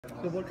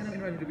So what kind of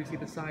interaction do we see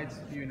besides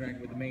you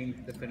interacting with the main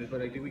defenders? But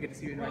like, do we get to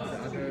see you interact with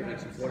other like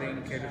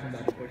supporting characters from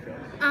that support show?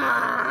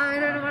 I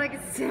don't know what I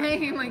can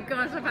say. Oh my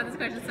gosh, I've had this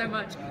question so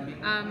much.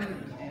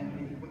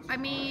 I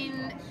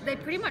mean, they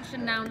pretty much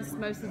announced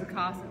most of the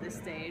cast at this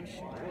stage,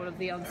 all of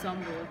the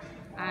ensemble,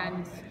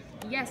 and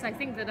yes, I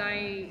think that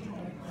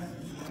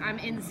I'm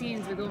in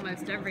scenes with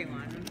almost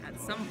everyone at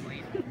some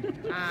point.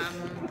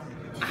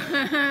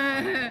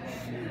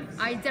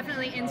 I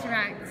definitely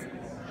interact.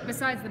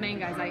 Besides the main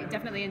guys, I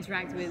definitely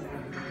interact with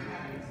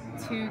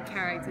two new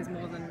characters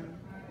more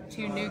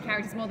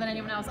than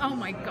anyone else. Oh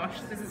my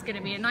gosh, this is going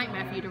to be a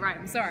nightmare for you to write.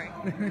 I'm sorry.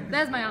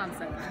 There's my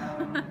answer.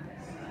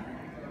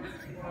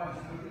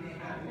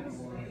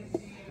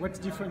 What's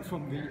different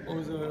from the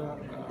other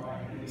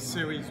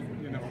series?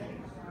 You know,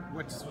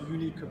 what's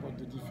unique about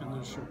the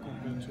Defenders show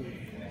compared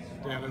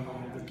to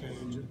Daredevil, The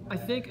Cage? I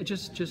think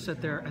just at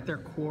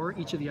their core,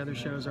 each of the other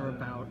shows are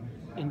about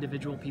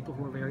individual people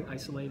who are very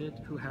isolated,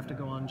 who have to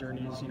go on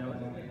journeys, you know,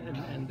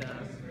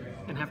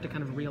 and have to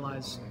kind of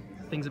realize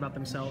things about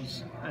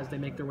themselves as they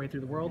make their way through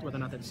the world, whether or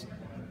not that's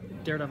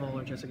Daredevil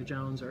or Jessica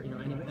Jones or, you know,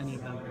 any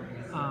of them.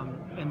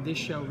 And this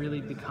show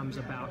really becomes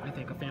about, I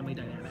think, a family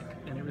dynamic,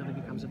 and it really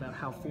becomes about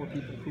how four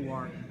people who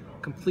are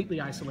completely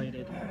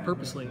isolated,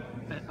 purposely,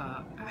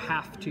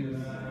 have to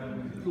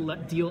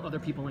deal other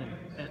people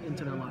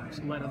into their lives,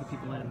 let other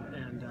people in,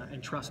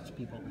 and trust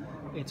people.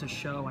 It's a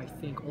show, I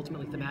think,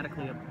 ultimately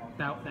thematically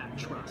about that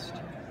trust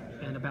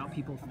and about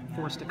people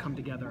forced to come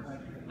together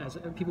as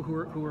people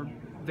who are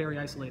very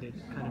isolated,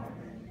 kind of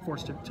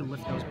forced to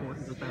lift those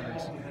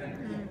boundaries.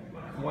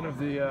 One of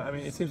the, I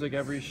mean, it seems like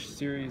every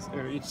series,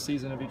 or each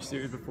season of each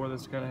series before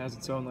this kind of has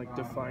its own, like,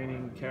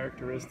 defining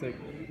characteristic.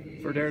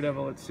 For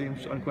Daredevil, it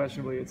seems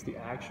unquestionably it's the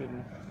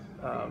action.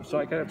 So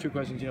I kind of have two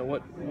questions. You know,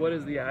 what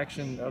is the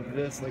action of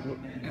this? Like,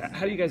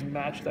 how do you guys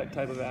match that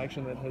type of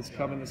action that has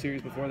come in the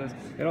series before this?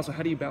 And also,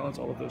 how do you balance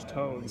all of those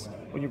tones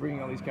when you're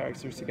bringing all these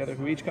characters together,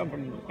 who each come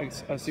from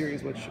a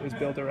series which is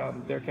built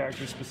around their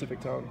character's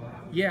specific tone?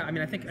 Yeah, I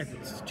mean, I think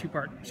it's a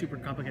two-part, super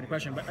complicated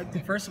question.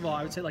 But first of all,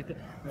 I would say, like,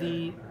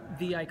 the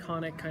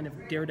iconic kind of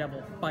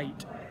Daredevil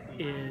fight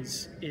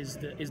is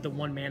the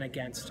one man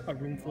against a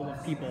room full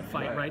of people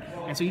fight, right?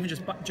 And so even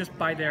just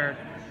by their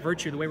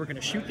virtue, the way we're going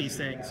to shoot these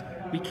things,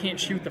 we can't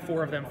shoot the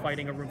four of them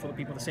fighting a room full of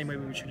people the same way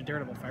we would shoot a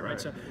Daredevil fight,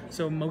 right?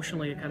 So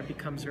emotionally, it kind of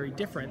becomes very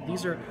different.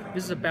 This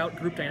is about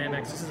group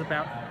dynamics. This is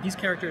about these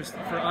characters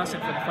for us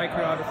and for the fight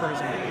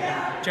choreographers,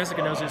 and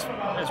Jessica knows this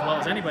as well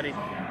as anybody.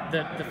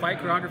 The fight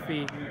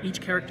choreography, each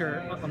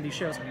character on these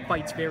shows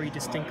fights very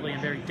distinctly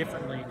and very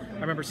differently. I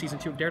remember season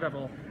 2 of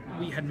Daredevil,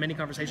 we had many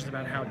conversations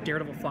about how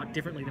Daredevil fought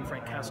differently than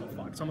Frank Castle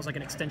fought. It's almost like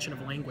an extension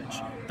of language.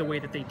 The way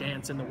that they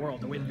dance in the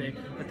world, the way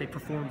that they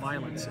perform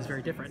violence is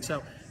very different.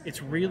 So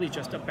it's really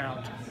just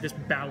about this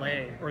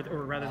ballet, or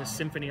rather this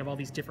symphony of all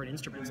these different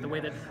instruments. The way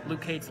that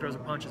Luke Cage throws a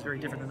punch is very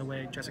different than the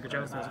way Jessica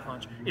Jones throws a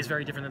punch, is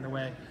very different than the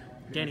way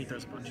Danny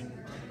throws a punch.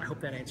 I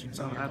hope that answered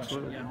some of your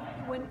question. Yeah.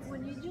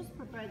 When you just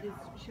prepare these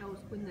shows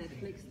with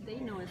Netflix, they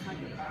know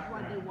exactly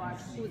what they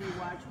watch, who they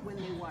watch, when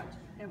they watch,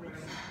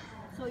 everything.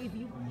 So if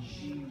you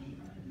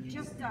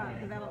just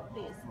develop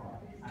this,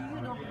 do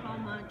you know how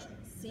much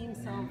scenes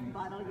of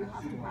battle you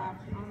have to have?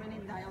 How many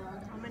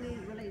dialogues? How many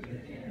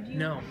relationships?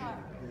 No.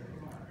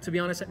 To be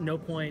honest, at no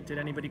point did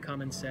anybody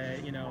come and say,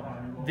 you know,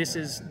 this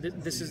is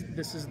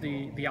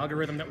the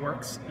algorithm that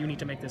works. You need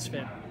to make this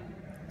fit.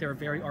 They're a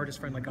very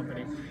artist-friendly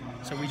company.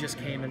 So we just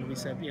came and we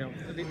said, you know,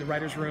 the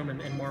writer's room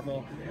and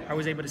Marvel, I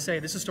was able to say,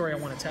 this is a story I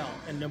want to tell.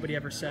 And nobody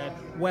ever said,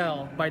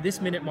 well, by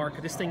this minute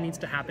mark, this thing needs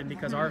to happen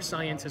because our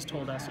science has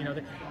told us. You know,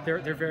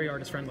 they're very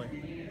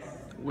artist-friendly.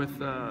 With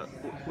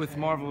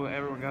Marvel,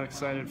 everyone got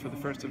excited for the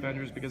first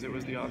Avengers because it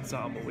was the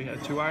ensemble. We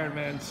had two Iron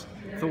Mans,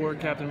 Thor,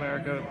 Captain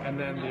America, and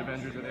then the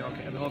Avengers, and the Hulk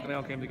and they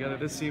all came together.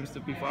 This seems to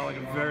be following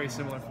a very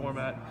similar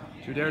format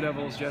to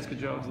Daredevils, Jessica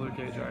Jones, Luke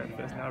Cage, Iron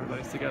Fist. Now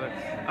everybody's together.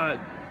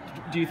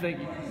 Do you think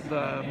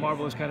the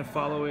Marvel is kind of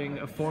following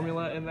a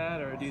formula in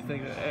that, or do you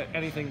think that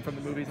anything from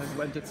the movies has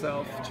lent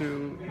itself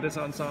to this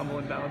ensemble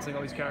and balancing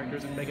all these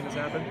characters and making this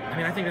happen? I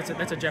mean, I think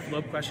that's a Jeff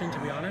Loeb question, to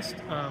be honest.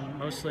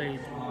 Mostly,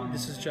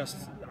 this is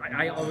just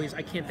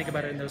I can't think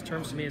about it in those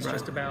terms. To me, it's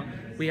just about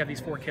we have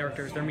these four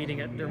characters. They're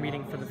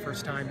meeting for the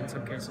first time in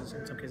some cases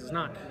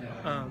not.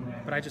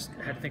 But I just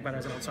had to think about it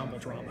as an ensemble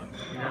drama.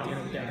 You know, at the end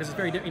of the day, because it's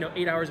very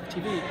 8 hours of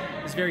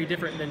TV is very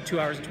different than 2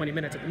 hours and 20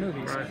 minutes at the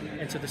movies,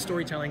 and so the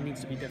storytelling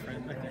needs to be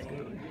different, I think.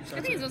 So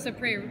I think it's also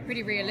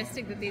pretty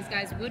realistic that these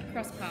guys would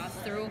cross paths.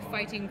 They're all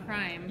fighting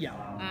crime. Yeah.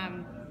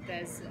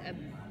 There's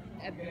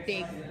a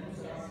big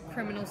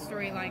criminal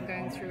storyline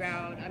going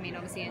throughout. I mean,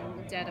 obviously in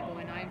Daredevil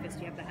and Iron Fist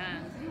you have the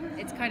Hand.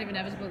 It's kind of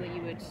inevitable that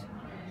you would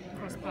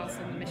cross paths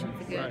on the mission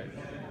for good. Right.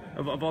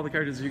 Of all the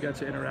characters you got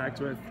to interact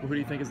with, who do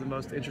you think is the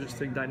most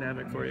interesting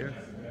dynamic for you?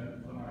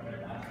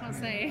 I can't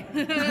say.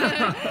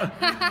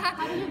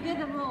 How do you get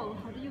the role?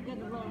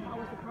 How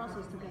was the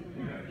process to get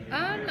the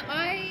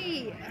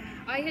role?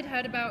 I had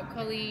heard about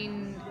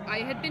Colleen. I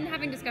had been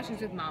having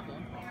discussions with Marvel,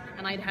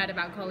 and I'd heard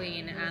about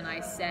Colleen, and I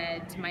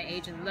said to my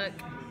agent, look,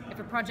 if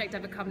a project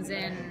ever comes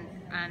in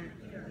and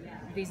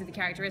these are the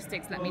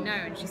characteristics, let me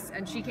know.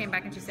 And she came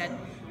back and she said,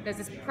 there's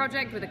this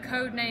project with a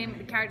code name,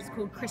 the character's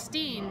called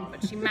Christine,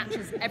 but she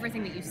matches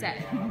everything that you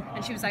said.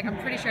 And she was like, I'm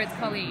pretty sure it's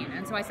Colleen.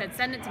 And so I said,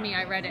 send it to me.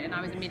 I read it and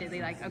I was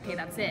immediately like, okay,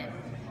 that's it.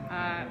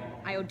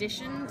 I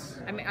auditioned,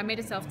 I made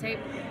a self-tape.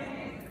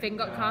 Finn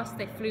got cast,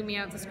 they flew me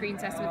out to screen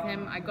test with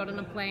him. I got on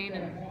a plane,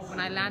 and when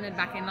I landed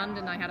back in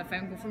London, I had a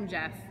phone call from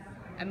Jeff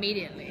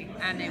immediately.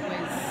 And he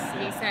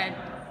said,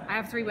 I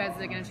have 3 words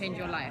that are going to change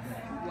your life.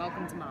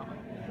 Welcome to Marvel.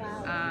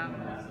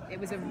 It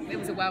was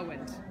a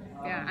whirlwind.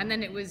 Yeah, and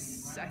then it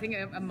was, I think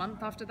a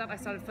month after that, I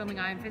started filming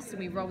Iron Fist, and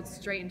we rolled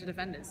straight into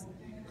Defenders.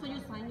 So you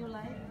signed your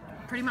life?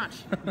 Pretty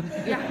much.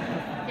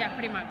 Yeah,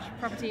 pretty much.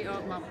 Property or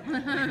Marvel.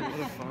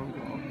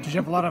 Did you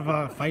have a lot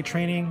of fight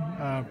training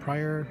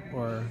prior,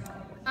 or?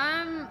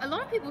 A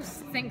lot of people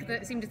seem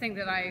to think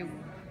that I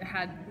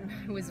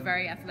was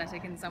very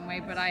athletic in some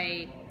way, but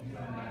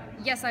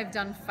yes, I've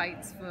done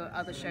fights for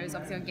other shows.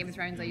 Obviously on Game of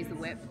Thrones I used the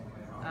whip.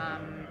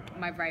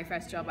 My very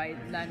first job I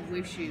learned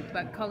wushu,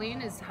 but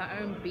Colleen is her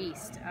own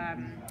beast.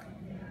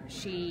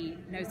 She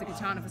knows the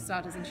katana for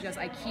starters, and she does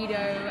Aikido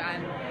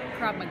and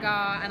Krav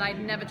Maga, and I'd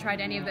never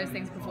tried any of those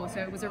things before, so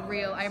it was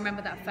I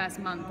remember that first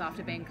month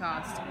after being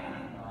cast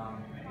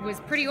was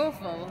pretty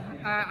awful.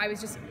 I was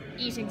just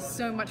eating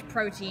so much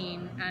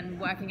protein and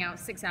working out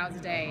 6 hours a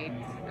day,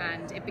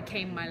 and it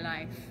became my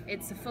life.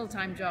 It's a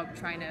full-time job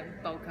trying to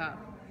bulk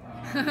up.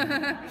 So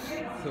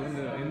in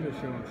the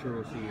show, I'm sure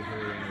we'll see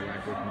her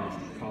interact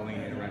with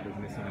Colleen interact with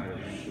Missy Knight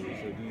eventually.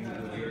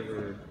 So would you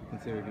ever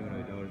consider doing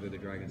a Daughters of the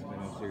Dragon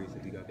spin-off series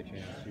if you got the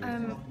chance?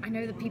 I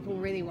know that people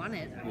really want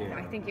it. Yeah.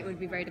 I think it would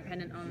be very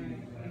dependent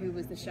on who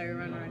was the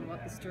showrunner and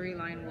what the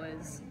storyline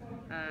was,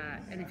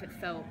 and if it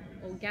felt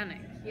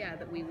organic,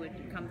 that we would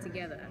come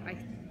together.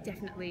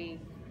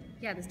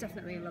 There's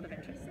definitely a lot of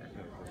interest there.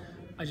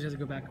 I just have to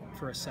go back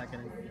for a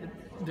second.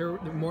 There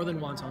more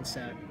than once on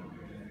set,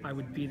 I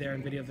would be there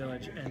in Video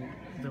Village, and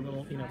the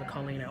little, the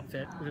Colleen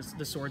outfit, with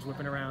the swords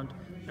whipping around,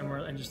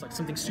 and just like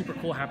something super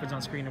cool happens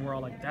on screen, and we're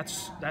all like,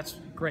 that's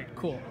great,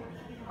 cool.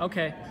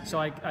 Okay, so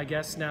I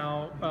guess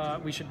now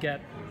we should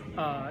get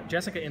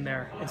Jessica in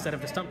there instead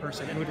of the stunt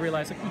person, and we'd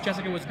realize that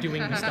Jessica was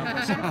doing the stunt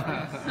person.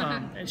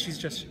 And she's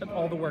just,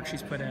 all the work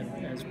she's put in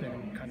has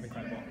been kind of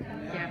incredible.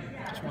 Yeah.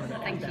 Just wanted to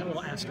add that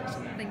little asterisk.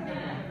 Thank you.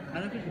 I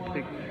don't think there's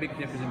a big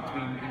difference in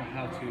between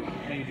how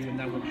you do a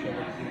network show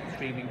versus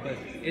streaming, but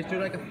is there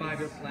like a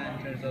 5-year plan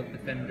in terms of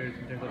Defenders,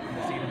 in terms of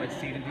season by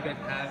season? Do you guys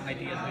have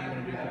ideas what you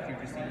want to do for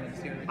future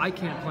seasons? I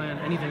can't plan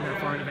anything that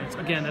far in advance.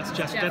 Again, that's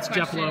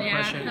Jeff Lowe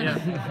yeah. question.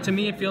 Yeah. To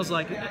me, it feels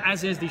like,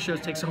 as is, these shows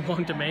take so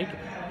long to make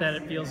that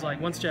it feels like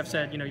once Jeff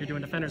said, you're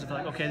doing Defenders, I feel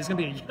like, okay, this is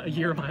gonna be a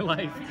year of my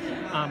life.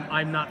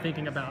 I'm not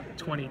thinking about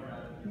 20.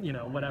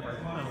 Whatever.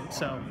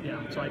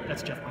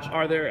 That's Jeff question.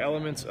 Are there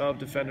elements of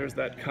Defenders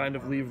that kind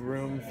of leave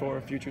room for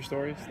future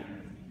stories?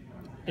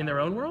 In their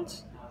own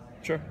worlds?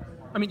 Sure.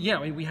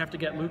 We have to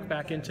get Luke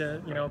back into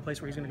a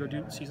place where he's going to go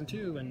do season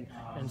 2, and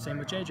same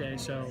with JJ.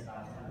 So,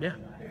 yeah.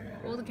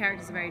 All the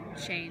characters are very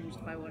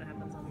changed by what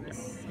happens on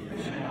this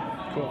show.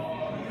 Cool.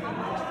 How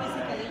much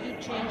physically you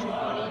change your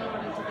body in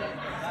order to get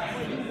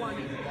what you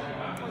wanted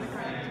for the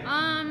character?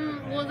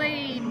 Well,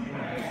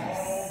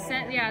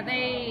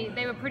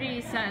 they were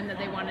pretty certain that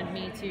they wanted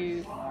me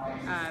to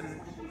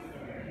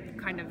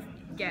kind of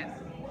get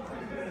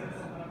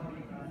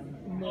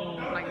more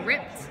like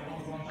ripped,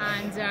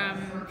 and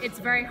it's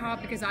very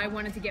hard because I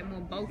wanted to get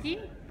more bulky.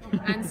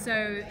 And so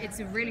it's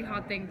a really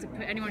hard thing to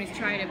put, anyone who's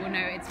tried it will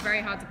know, it's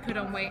very hard to put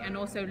on weight and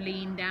also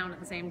lean down at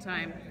the same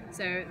time.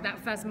 So that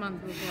first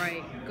month before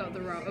I got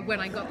the role,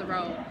 when I got the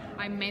role,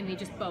 I mainly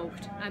just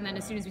bulked. And then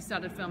as soon as we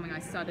started filming, I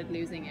started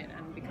losing it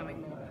and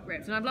becoming more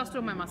ripped. And I've lost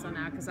all my muscle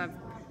now because I've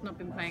not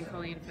been playing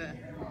Colleen for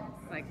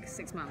like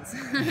 6 months.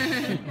 You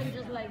can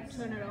just like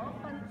turn it off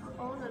and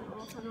on and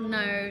off and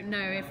on? No,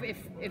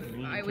 if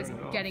I was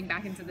getting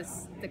back into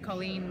the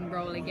Colleen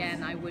role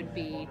again, I would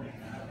be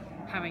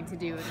having to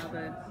do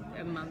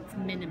a month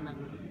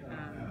minimum,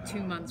 2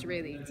 months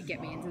really, to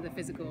get me into the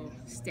physical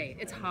state.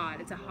 It's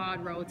hard. It's a hard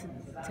role to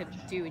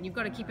do, and you've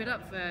got to keep it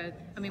up for.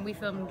 We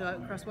filmed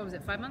across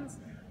 5 months?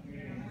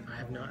 I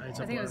have no. I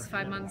think it was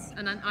 5 months,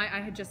 and then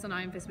I had just done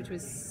Iron Fist, which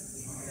was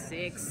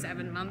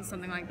 6-7 months,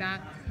 something like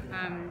that.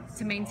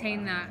 To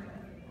maintain that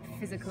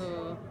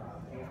physical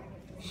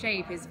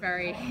shape is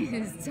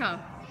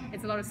tough.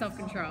 It's a lot of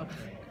self-control.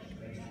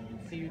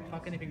 So you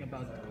talk anything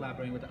about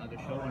collaborating with the other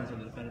showrunners on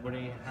the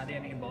Defenders? Had they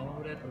any involvement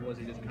with it, or was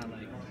it just kind of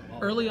like...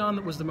 Early on,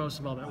 it was the most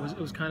involvement. It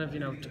was kind of,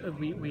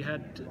 we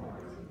had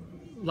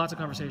lots of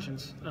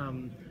conversations.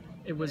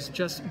 It was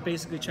just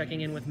basically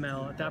checking in with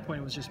Mel. At that point,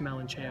 it was just Mel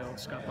and Cheo.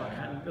 Scott Buck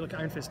hadn't,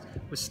 Iron Fist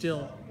was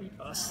still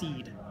a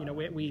seed.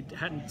 We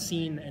hadn't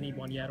seen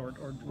anyone yet or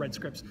read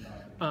scripts.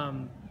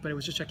 But it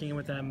was just checking in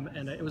with them,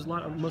 and it was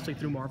mostly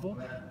through Marvel.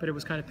 But it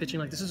was kind of pitching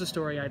like, this is a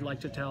story I'd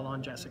like to tell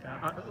on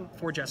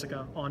for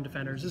Jessica on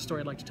Defenders. This is a story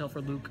I'd like to tell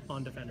for Luke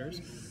on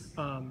Defenders.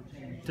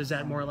 Does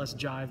that more or less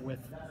jive with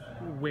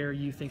where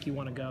you think you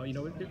want to go?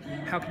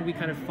 How can we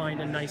kind of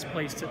find a nice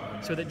place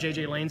so that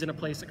JJ lands in a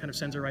place that kind of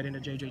sends her right into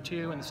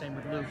JJ2, and the same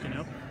with Luke.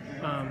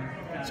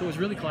 So it was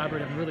really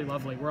collaborative and really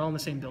lovely. We're all in the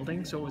same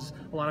building, so it was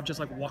a lot of just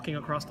like walking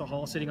across the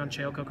hall, sitting on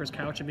Cheo Coker's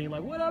couch, and being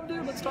like, "What up,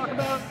 dude? Let's talk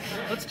about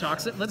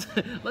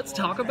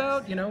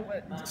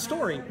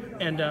story."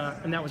 And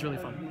that was really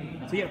fun.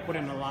 So you had to put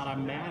in a lot of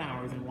man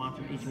hours in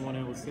watching each one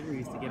of those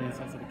series to get a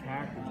sense of the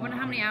characters. I wonder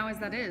how many hours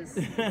that is.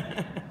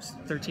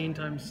 13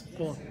 times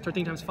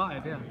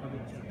 5, yeah.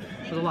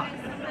 It was a lot.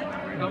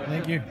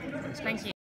 Thank you. Thank you.